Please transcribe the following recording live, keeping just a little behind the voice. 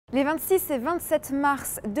Les 26 et 27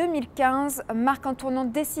 mars 2015 marquent un tournant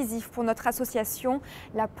décisif pour notre association,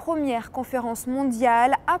 la première conférence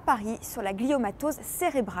mondiale à Paris sur la gliomatose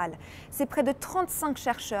cérébrale. C'est près de 35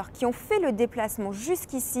 chercheurs qui ont fait le déplacement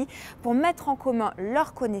jusqu'ici pour mettre en commun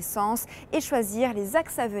leurs connaissances et choisir les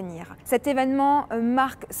axes à venir. Cet événement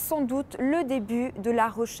marque sans doute le début de la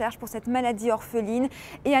recherche pour cette maladie orpheline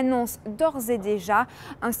et annonce d'ores et déjà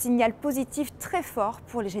un signal positif très fort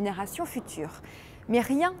pour les générations futures. Mais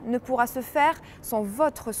rien ne pourra se faire sans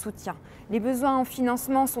votre soutien. Les besoins en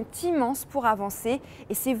financement sont immenses pour avancer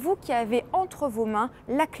et c'est vous qui avez entre vos mains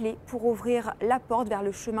la clé pour ouvrir la porte vers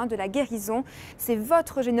le chemin de la guérison. C'est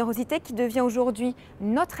votre générosité qui devient aujourd'hui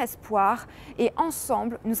notre espoir et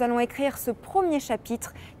ensemble, nous allons écrire ce premier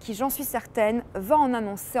chapitre qui, j'en suis certaine, va en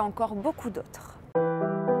annoncer encore beaucoup d'autres.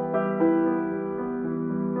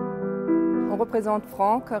 On représente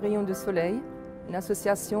Franck, un rayon de soleil, une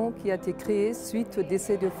association qui a été créée suite au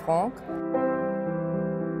décès de Franck.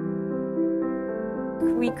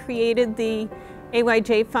 We created the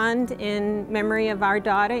AYJ Fund in memory of our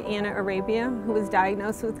daughter, Anna Arabia, who was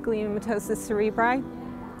diagnosed with Gliomatose Cerebrale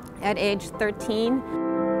at age 13.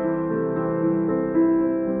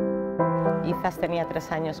 Izas tenía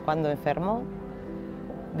 3 años cuando enfermó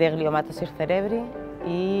de Gliomatose Cerebrale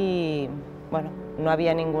y bueno, no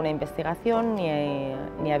había ninguna investigación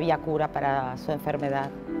ni había cura para su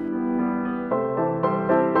enfermedad.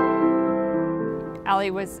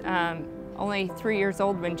 Allie was only 3 years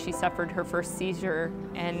old when she suffered her first seizure,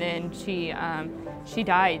 and then she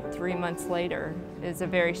died 3 months later. It's a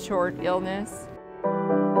very short illness.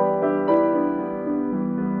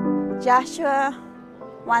 Joshua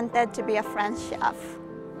wanted to be a French chef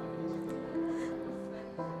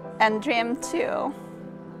and dreamed to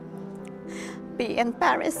be in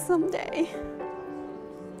Paris someday.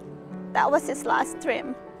 That was his last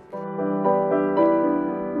dream.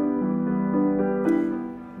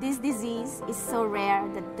 This disease is so rare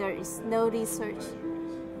that there is no research,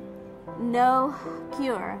 no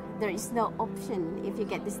cure, there is no option if you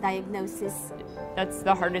get this diagnosis. That's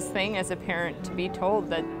the hardest thing as a parent, to be told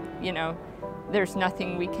that, you know, there's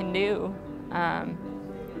nothing we can do.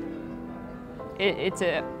 It's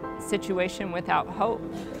a situation without hope.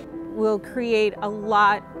 We'll create a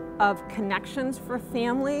lot of connections for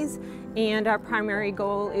families, and our primary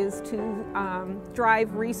goal is to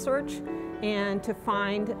drive research and to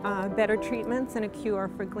find better treatments and a cure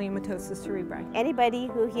for gliomatose cerebrale. Anybody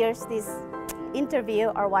who hears this interview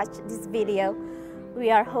or watch this video, we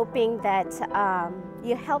are hoping that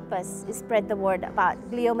you help us spread the word about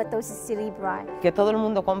gliomatose cerebrale. Que todo el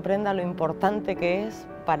mundo comprenda lo importante que es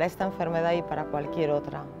para esta enfermedad y para cualquier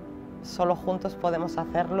otra. Solo juntos podemos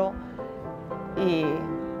hacerlo y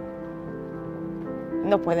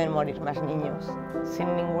no pueden morir más niños sin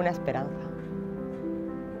ninguna esperanza.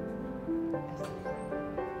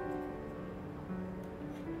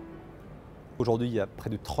 Aujourd'hui, il y a près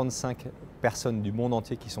de 35 personnes du monde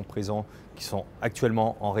entier qui sont présentes, qui sont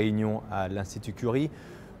actuellement en réunion à l'Institut Curie.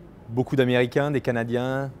 Beaucoup d'Américains, des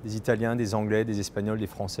Canadiens, des Italiens, des Anglais, des Espagnols, des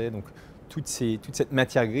Français. Donc toute cette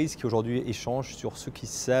matière grise qui aujourd'hui échange sur ceux qui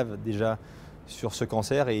savent déjà sur ce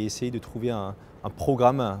cancer et essayer de trouver un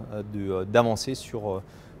programme d'avancée sur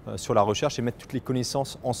la recherche et mettre toutes les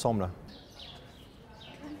connaissances ensemble.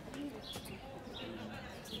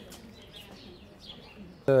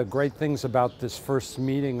 The great things about this first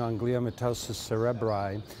meeting on gliomatose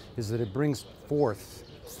cerebrale is that it brings forth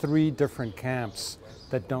 3 different camps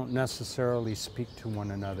that don't necessarily speak to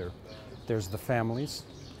one another. There's the families,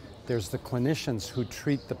 there's the clinicians who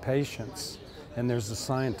treat the patients, and there's the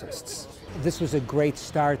scientists. This was a great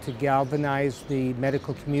start to galvanize the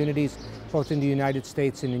medical communities, both in the United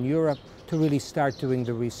States and in Europe, to really start doing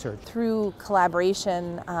the research. Through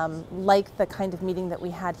collaboration, like the kind of meeting that we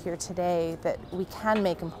had here today, that we can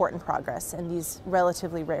make important progress in these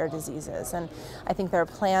relatively rare diseases. And I think there are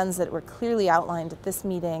plans that were clearly outlined at this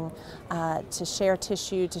meeting to share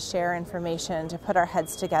tissue, to share information, to put our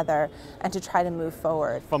heads together, and to try to move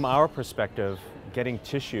forward. From our perspective, getting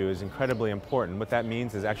tissue is incredibly important. What that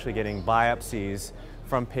means is actually getting biopsies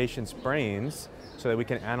from patients' brains so that we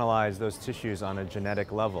can analyze those tissues on a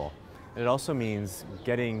genetic level. It also means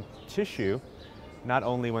getting tissue not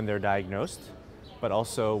only when they're diagnosed, but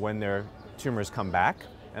also when their tumors come back,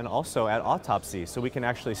 and also at autopsy, so we can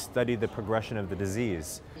actually study the progression of the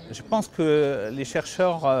disease. Je pense que les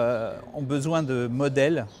chercheurs ont besoin de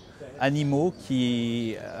modèles animaux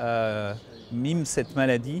qui miment cette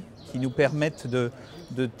maladie, qui nous permettent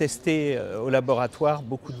de tester au laboratoire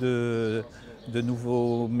beaucoup de de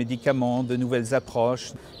nouveaux médicaments, de nouvelles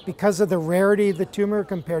approches. Because of the rarity of the tumor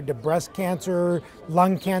compared to breast cancer,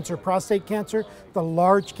 lung cancer, prostate cancer, the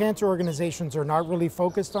large cancer organizations are not really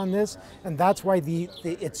focused on this, and that's why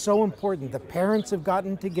it's so important. The parents have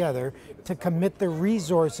gotten together to commit the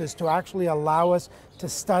resources to actually allow us to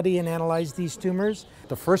study and analyze these tumors.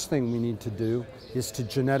 The first thing we need to do is to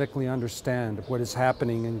genetically understand what is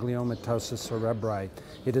happening in Gliomatose cerebrale.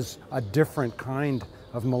 It is a different kind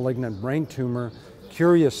of malignant brain tumor.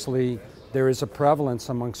 Curiously, there is a prevalence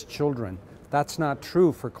amongst children. That's not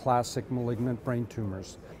true for classic malignant brain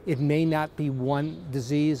tumors. It may not be one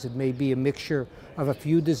disease, it may be a mixture of a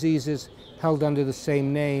few diseases held under the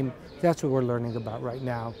same name. That's what we're learning about right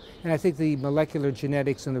now. And I think the molecular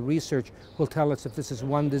genetics and the research will tell us if this is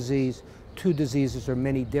one disease, two diseases, or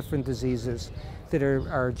many different diseases that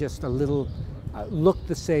are just a little, look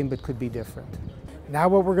the same but could be different. Now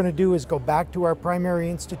what we're going to do is go back to our primary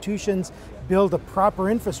institutions, build a proper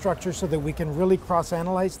infrastructure so that we can really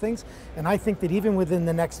cross-analyze things. And I think that even within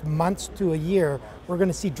the next months to a year, we're going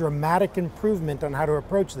to see dramatic improvement on how to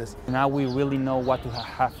approach this. Now we really know what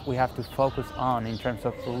we have to focus on in terms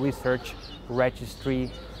of research,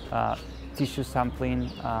 registry, tissue sampling,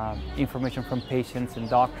 information from patients and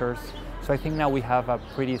doctors. So I think now we have a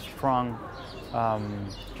pretty strong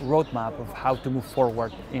roadmap of how to move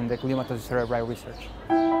forward in the gliomatose cerebrale research.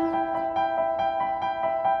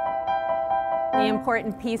 The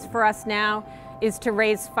important piece for us now is to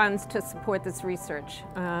raise funds to support this research.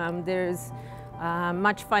 There's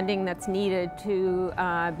much funding that's needed to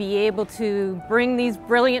be able to bring these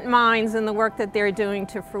brilliant minds and the work that they're doing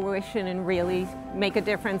to fruition and really make a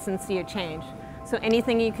difference and see a change. So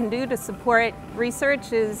anything you can do to support research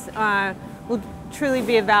will truly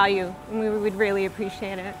be of value, and we would really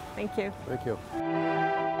appreciate it. Thank you. Thank you.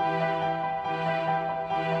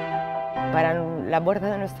 Para la muerte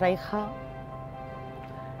de nuestra hija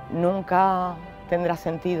nunca tendrá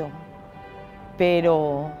sentido,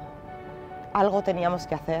 pero algo teníamos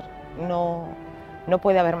que hacer. No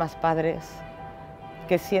puede haber más padres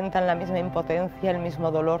que sientan la misma impotencia, el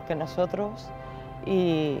mismo dolor que nosotros,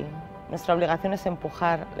 y nuestra obligación es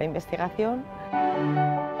empujar la investigación.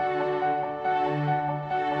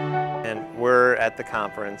 And we're at the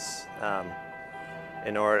conference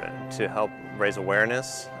in order to help raise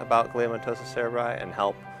awareness about gliomatose cerebrale and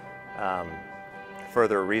help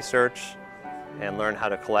further research and learn how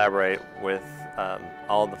to collaborate with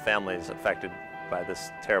all the families affected by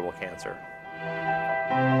this terrible cancer.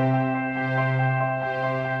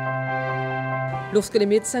 Lorsque les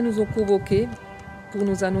médecins nous ont convoqués pour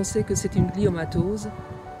nous annoncer que c'est une gliomatose,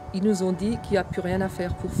 ils nous ont dit qu'il n'y a plus rien à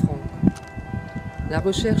faire pour Franck. La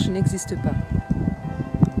recherche n'existe pas.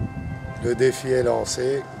 Le défi est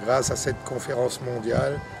lancé. Grâce à cette conférence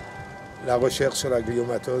mondiale, la recherche sur la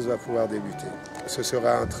gliomatose va pouvoir débuter. Ce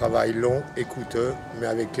sera un travail long et coûteux, mais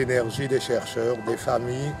avec l'énergie des chercheurs, des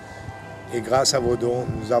familles, et grâce à vos dons,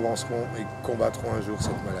 nous avancerons et combattrons un jour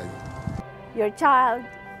cette maladie. Your child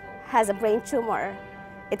has a brain tumor.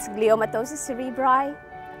 It's gliomatose cerebrale,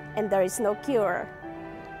 and there is no cure.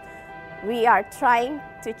 We are trying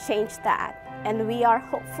to change that, and we are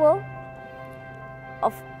hopeful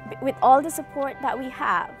with all the support that we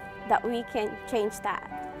have, that we can change that.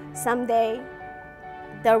 Someday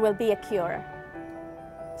there will be a cure.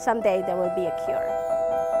 Someday there will be a cure.